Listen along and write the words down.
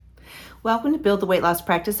Welcome to Build the Weight Loss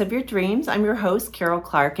Practice of Your Dreams. I'm your host, Carol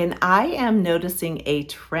Clark, and I am noticing a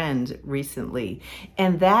trend recently,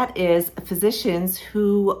 and that is physicians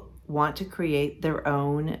who want to create their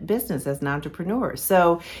own business as an entrepreneur.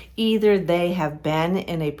 So either they have been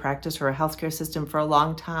in a practice or a healthcare system for a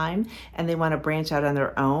long time and they want to branch out on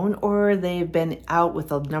their own, or they've been out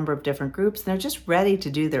with a number of different groups and they're just ready to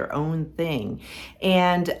do their own thing.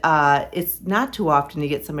 And it's not too often you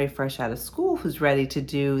get somebody fresh out of school who's ready to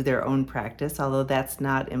do their own practice, although that's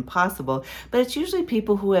not impossible. But it's usually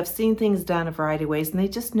people who have seen things done a variety of ways and they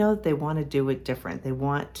just know that they want to do it different. They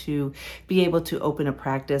want to be able to open a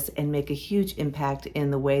practice and make a huge impact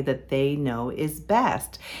in the way that they know is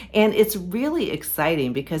best. And it's really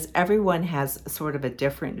exciting because everyone has sort of a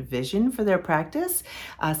different vision for their practice.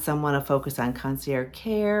 Some want to focus on concierge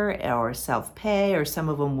care or self-pay, or some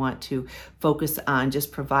of them want to focus on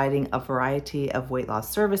just providing a variety of weight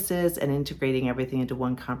loss services and integrating everything into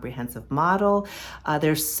one comprehensive model.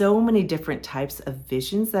 There's so many different types of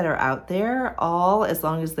visions that are out there, all as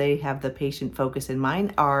long as they have the patient focus in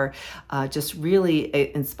mind, are just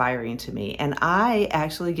really inspiring to me. And I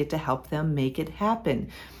actually get to help them make it happen.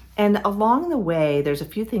 And along the way, there's a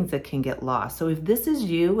few things that can get lost. So if this is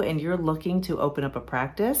you and you're looking to open up a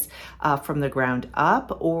practice from the ground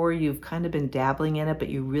up, or you've kind of been dabbling in it, but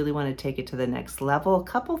you really want to take it to the next level, a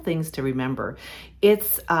couple things to remember.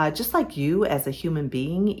 It's just like you as a human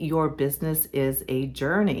being, your business is a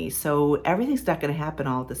journey. So everything's not going to happen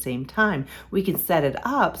all at the same time. We can set it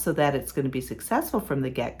up so that it's going to be successful from the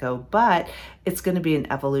get-go, but it's going to be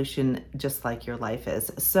an evolution just like your life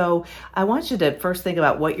is. So I want you to first think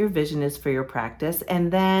about what your vision is for your practice,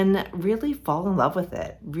 and then really fall in love with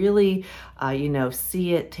it. Really,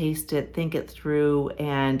 see it, taste it, think it through,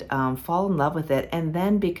 and fall in love with it, and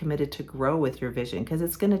then be committed to grow with your vision, because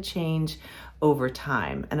it's going to change over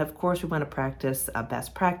time. And of course, we want to practice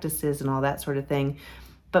best practices and all that sort of thing.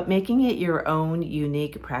 But making it your own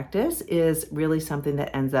unique practice is really something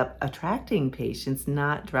that ends up attracting patients,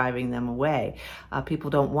 not driving them away. People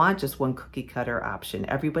don't want just one cookie cutter option.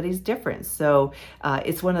 Everybody's different. So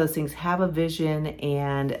it's one of those things: have a vision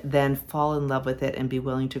and then fall in love with it and be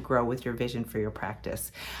willing to grow with your vision for your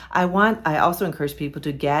practice. I also encourage people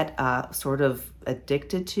to get sort of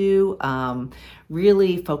addicted to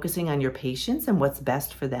really focusing on your patients and what's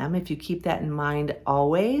best for them. If you keep that in mind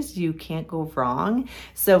always, you can't go wrong.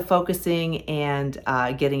 So focusing and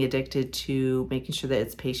getting addicted to making sure that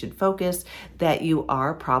it's patient focused, that you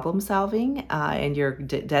are problem solving and you're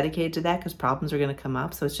dedicated to that, because problems are going to come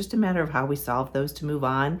up. So it's just a matter of how we solve those to move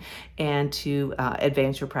on and to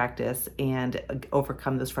advance your practice and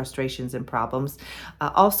overcome those frustrations and problems.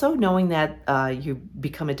 Also knowing that you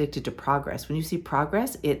become addicted to progress. When you see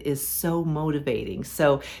progress, it is so motivating.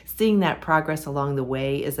 So seeing that progress along the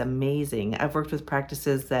way is amazing. I've worked with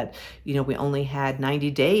practices that, we only had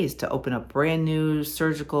 90 days to open a brand new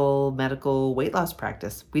surgical medical weight loss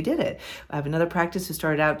practice. We did it. I have another practice who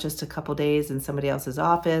started out just a couple days in somebody else's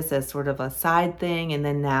office as sort of a side thing. And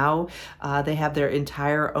then now they have their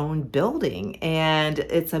entire own building, and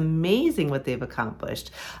it's amazing what they've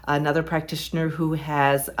accomplished. Another practitioner who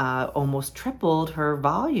has almost tripled her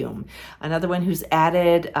volume. Another one who's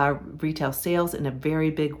added retail sales in a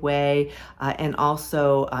very big way, and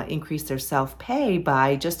also increased their self-pay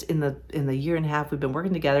by, just in the year and a half we've been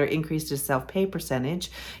working together, increased his self-pay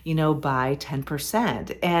percentage, by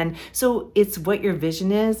 10%. And so it's what your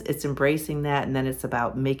vision is, it's embracing that, and then it's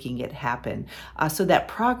about making it happen. So that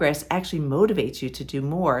progress actually motivates you to do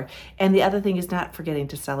more. And the other thing is not forgetting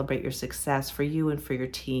to celebrate your success for you and for your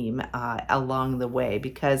team along the way,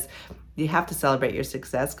 because you have to celebrate your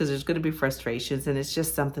success, because there's going to be frustrations, and it's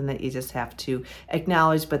just something that you just have to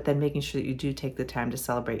acknowledge, but then making sure that you do take the time to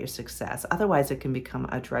celebrate your success. Otherwise, it can become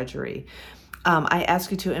a drudgery. I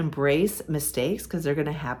ask you to embrace mistakes, because they're going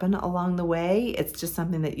to happen along the way. It's just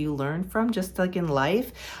something that you learn from, just like in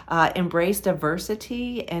life. Embrace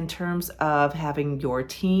diversity in terms of having your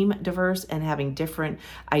team diverse and having different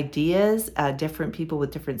ideas, different people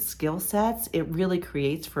with different skill sets. It really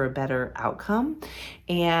creates for a better outcome.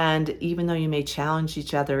 And even though you may challenge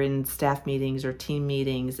each other in staff meetings or team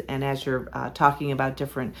meetings, and as you're talking about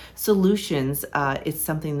different solutions, it's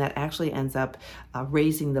something that actually ends up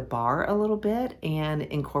raising the bar a little bit and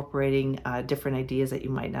incorporating different ideas that you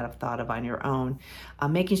might not have thought of on your own.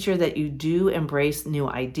 Making sure that you do embrace new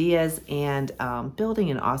ideas and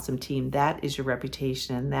building an awesome team. That is your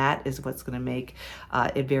reputation, and that is what's going to make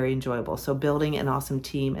it very enjoyable. So building an awesome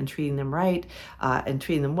team and treating them right and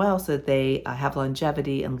treating them well so that they have longevity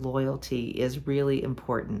and loyalty loyalty is really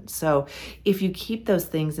important. So if you keep those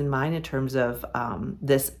things in mind in terms of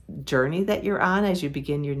this journey that you're on as you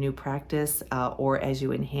begin your new practice or as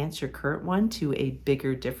you enhance your current one to a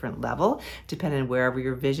bigger, different level, depending on wherever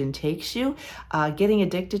your vision takes you, getting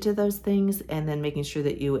addicted to those things and then making sure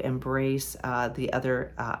that you embrace the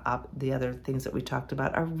other things that we talked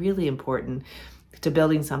about are really important to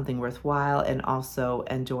building something worthwhile and also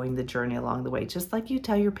enjoying the journey along the way. Just like you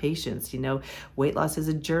tell your patients, weight loss is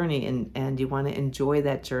a journey and you want to enjoy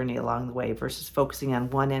that journey along the way versus focusing on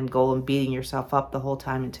one end goal and beating yourself up the whole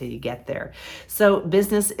time until you get there. So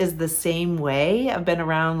business is the same way. I've been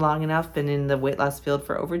around long enough, been in the weight loss field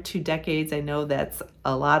for over 2 decades. I know that's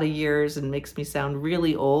a lot of years and makes me sound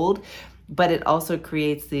really old, but it also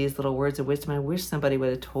creates these little words of wisdom I wish somebody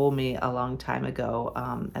would have told me a long time ago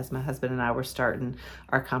as my husband and I were starting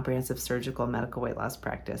our comprehensive surgical medical weight loss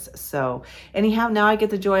practice. So anyhow, now I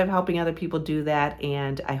get the joy of helping other people do that,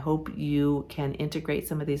 and I hope you can integrate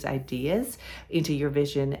some of these ideas into your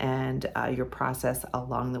vision and your process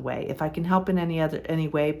along the way. If I can help in any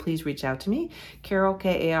way, please reach out to me, Carol,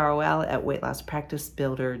 Karol, at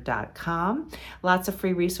weightlosspracticebuilder.com. Lots of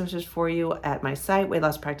free resources for you at my site,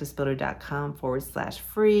 weightlosspracticebuilder.com/free,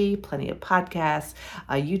 plenty of podcasts,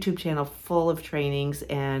 a YouTube channel full of trainings,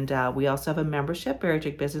 and we also have a membership,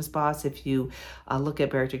 Bariatric Business Boss. If you look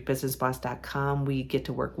at bariatricbusinessboss.com, we get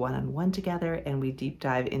to work one-on-one together and we deep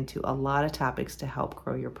dive into a lot of topics to help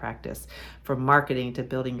grow your practice, from marketing to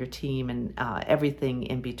building your team and everything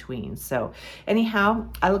in between. So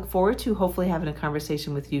anyhow, I look forward to hopefully having a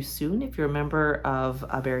conversation with you soon. If you're a member of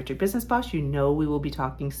Bariatric Business Boss, we will be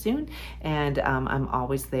talking soon, and I'm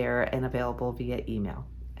always there and available via email.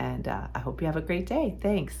 And I hope you have a great day.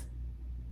 Thanks.